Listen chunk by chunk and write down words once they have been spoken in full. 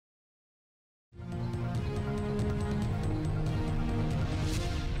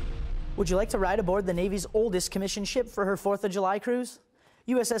Would you like to ride aboard the Navy's oldest commissioned ship for her 4th of July cruise?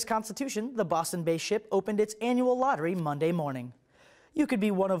 USS Constitution, the Boston-based ship, opened its annual lottery Monday morning. You could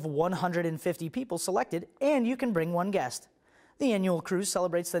be one of 150 people selected, and you can bring one guest. The annual cruise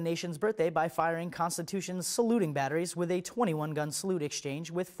celebrates the nation's birthday by firing Constitution's saluting batteries with a 21-gun salute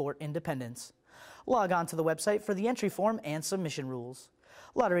exchange with Fort Independence. Log on to the website for the entry form and submission rules.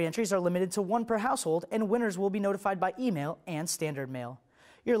 Lottery entries are limited to one per household, and winners will be notified by email and standard mail.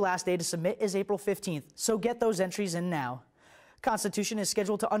 Your last day to submit is April 15th, so get those entries in now. Constitution is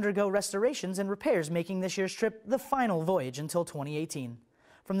scheduled to undergo restorations and repairs, making this year's trip the final voyage until 2018.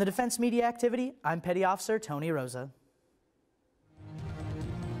 From the Defense Media Activity, I'm Petty Officer Tony Rosa.